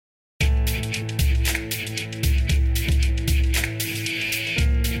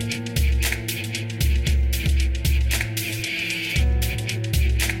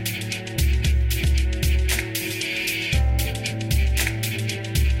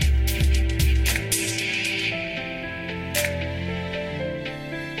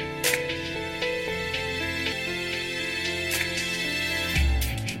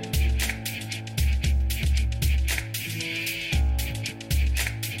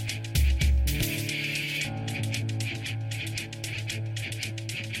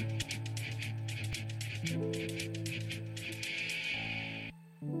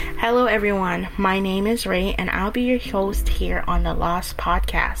Hello everyone, my name is Ray and I'll be your host here on the Lost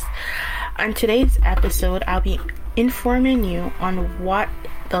Podcast. On today's episode, I'll be informing you on what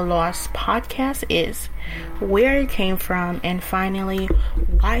the Lost Podcast is, where it came from, and finally,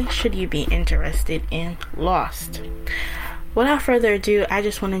 why should you be interested in Lost. Without further ado, I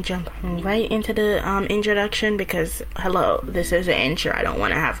just want to jump right into the introduction because, hello, this is an intro. I don't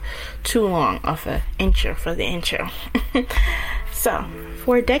want to have too long of an intro for the intro. So,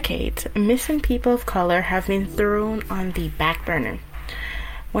 for decades, missing people of color have been thrown on the back burner.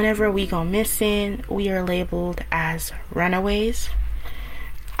 Whenever we go missing, we are labeled as runaways.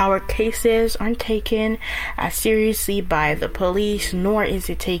 Our cases aren't taken as seriously by the police, nor is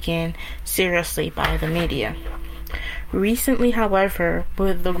it taken seriously by the media. Recently, however,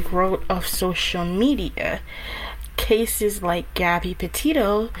 with the growth of social media, cases like Gabby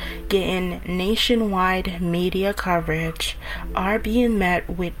Petito getting nationwide media coverage are being met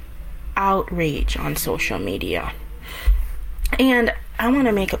with outrage on social media. And I want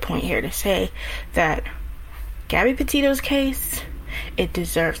to make a point here to say that Gabby Petito's case, it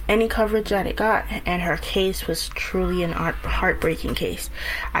deserves any coverage that it got, and her case was truly an heartbreaking case.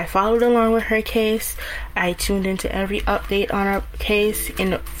 I followed along with her case. I tuned into every update on her case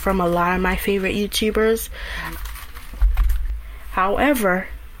from a lot of my favorite YouTubers. However,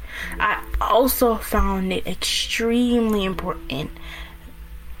 I also found it extremely important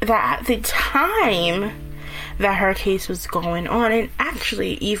that at the time that her case was going on, and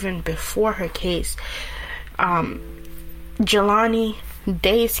actually even before her case, Jelani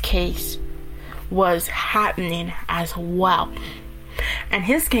Day's case was happening as well. And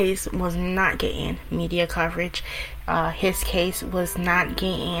his case was not getting media coverage. His case was not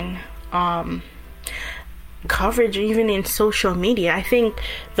getting coverage even in social media. I think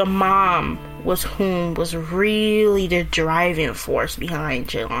the mom was really the driving force behind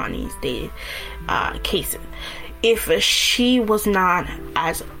Jelani's Day case. If she was not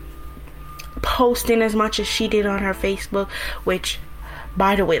as posting as much as she did on her Facebook, which,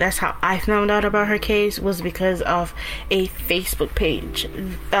 by the way, that's how I found out about her case, was because of a Facebook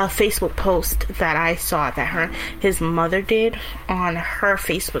post that I saw that his mother did on her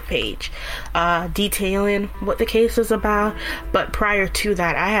Facebook page, detailing what the case was about. But prior to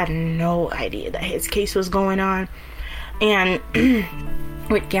that, I had no idea that his case was going on. And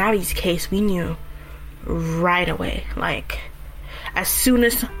with Gabby's case, we knew right away. Like, as soon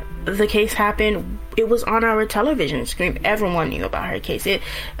as the case happened, it was on our television screen. Everyone knew about her case. It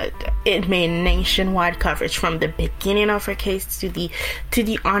made nationwide coverage from the beginning of her case to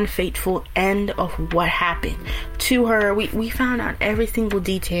the unfaithful end of what happened to her. We found out every single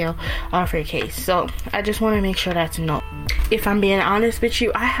detail of her case. So I just want to make sure that's known. If I'm being honest with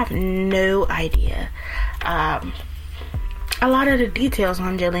you, I have no idea a lot of the details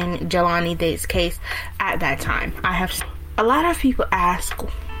on Jelani Day's case at that time. A lot of people ask,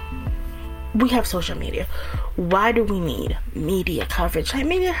 we have social media, why do we need media coverage? Like,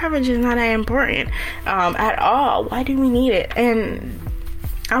 media coverage is not that important at all. Why do we need it? And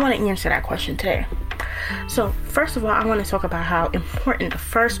I want to answer that question today. So first of all, I want to talk about how important the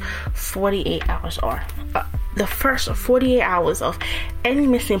first 48 hours are. The first 48 hours of any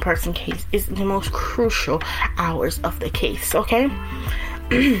missing person case is the most crucial hours of the case, okay?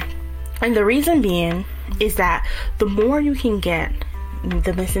 And the reason being is that the more you can get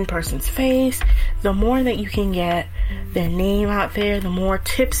the missing person's face, the more that you can get their name out there, the more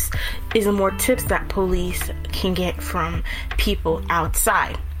tips that police can get from people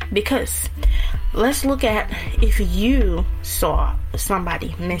outside. Because let's look at, if you saw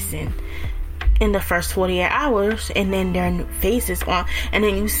somebody missing in the first 48 hours and then their face is on, and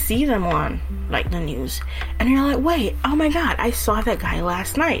then you see them on like the news, and you're like, wait, oh my god, I saw that guy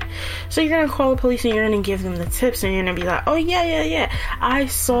last night. So you're gonna call the police and you're gonna give them the tips, and you're gonna be like, oh yeah, I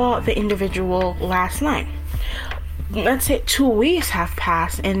saw the individual last night. Let's say 2 weeks have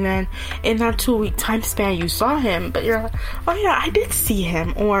passed, and then in that 2-week time span you saw him, but you're like, oh yeah, I did see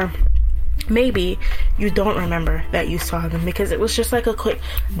him. Or maybe you don't remember that you saw them because it was just like a quick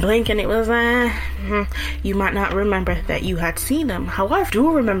blink and it was you might not remember that you had seen them. However,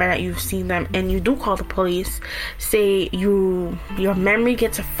 do remember that you've seen them and you do call the police. Say your memory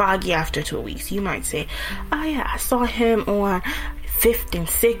gets foggy after 2 weeks. You might say, oh yeah, I saw him on 5th and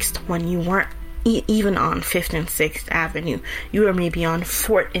 6th when you weren't even on 5th and 6th Avenue. You were maybe on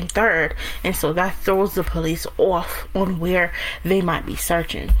 4th and 3rd, and so that throws the police off on where they might be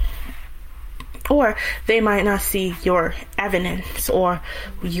searching. Or they might not see your evidence or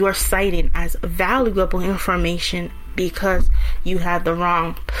your sighting as valuable information because you had the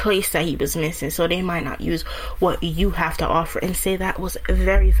wrong place that he was missing. So they might not use what you have to offer and say that was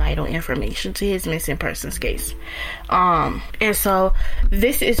very vital information to his missing persons case. And so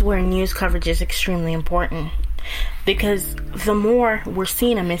this is where news coverage is extremely important, because the more we're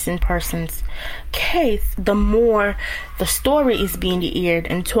seeing a missing persons case, the more the story is being aired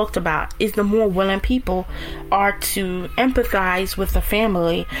and talked about, is the more willing people are to empathize with the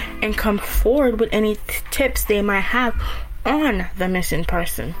family and come forward with any tips they might have on the missing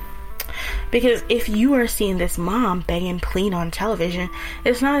person. Because if you are seeing this mom beg and plead on television,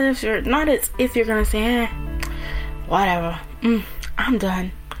 it's not as if you're gonna say, whatever, I'm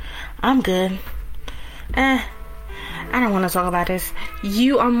done, I'm good, I don't want to talk about this.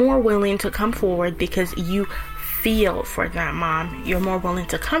 You are more willing to come forward because you feel for that mom. You're more willing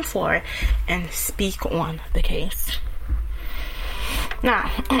to come forward and speak on the case.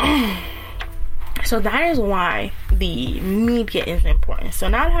 Now, so that is why the media is important. So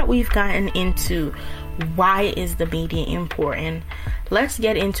now that we've gotten into why is the media important, let's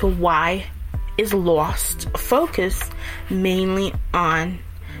get into why is Lost focused mainly on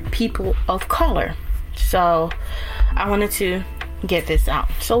people of color. So I wanted to get this out.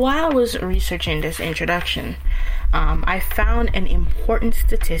 So while I was researching this introduction, I found an important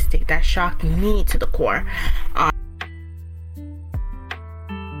statistic that shocked me to the core.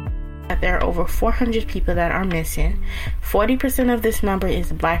 That there are over 400 people that are missing. 40% of this number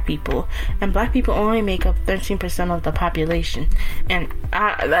is black people, and black people only make up 13% of the population. And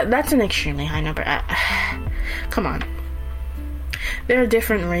that's an extremely high number. Come on. There are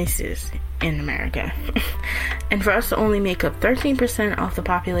different races in America, and for us to only make up 13% of the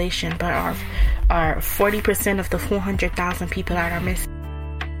population, but are 40% of the 400,000 people that are missing.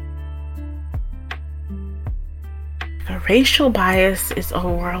 The racial bias is a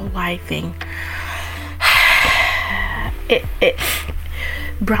worldwide thing.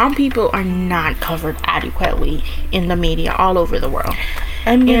 Brown people are not covered adequately in the media all over the world.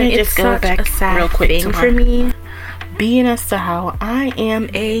 I'm gonna just go back real quick for me, being as to how I am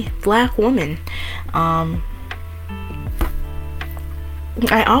a black woman.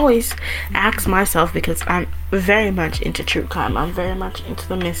 I always ask myself, because I'm very much into true crime, I'm very much into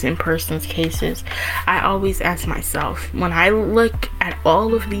the missing persons cases, I always ask myself, when I look at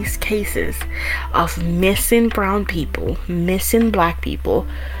all of these cases of missing brown people, missing black people,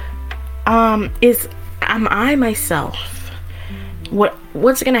 am I myself,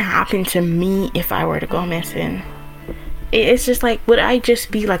 what's gonna happen to me if I were to go missing? It's just like, would I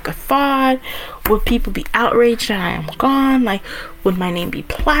just be like a fraud? Would people be outraged that I am gone? Like, would my name be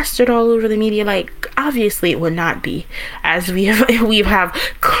plastered all over the media? Like, obviously it would not be, as we have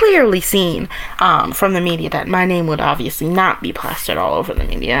clearly seen from the media, that my name would obviously not be plastered all over the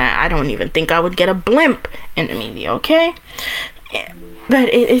media. I don't even think I would get a blimp in the media, okay?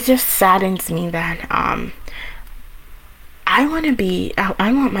 But it just saddens me that I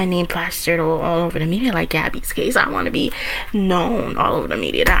want my name plastered all over the media, like Gabby's case. I want to be known all over the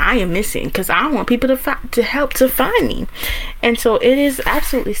media that I am missing, because I want people to help to find me. And so it is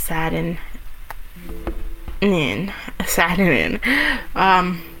absolutely saddening. Is that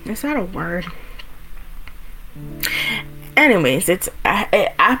a word? Anyways, it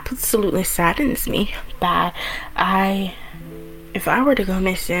absolutely saddens me that if I were to go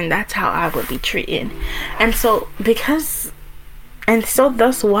missing, that's how I would be treated. And so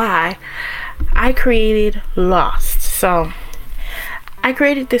that's why I created Lost. So I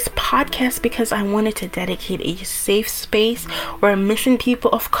created this podcast because I wanted to dedicate a safe space where missing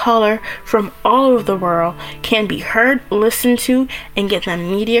people of color from all over the world can be heard, listened to, and get the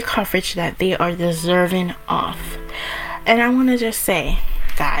media coverage that they are deserving of. And I want to just say,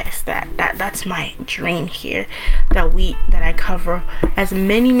 guys, that's my dream here, that I cover as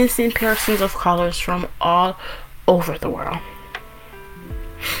many missing persons of colors from all over the world.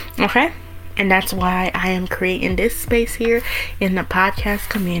 Okay? And that's why I am creating this space here in the podcast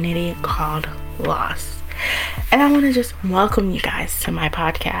community called Lost. And I want to just welcome you guys to my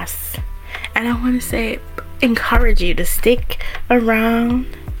podcast. And I want to encourage you to stick around,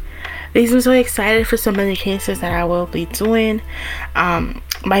 because I'm so excited for some of the cases that I will be doing.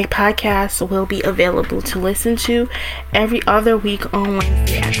 My podcast will be available to listen to every other week on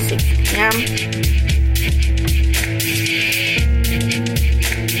Wednesday at 6 p.m.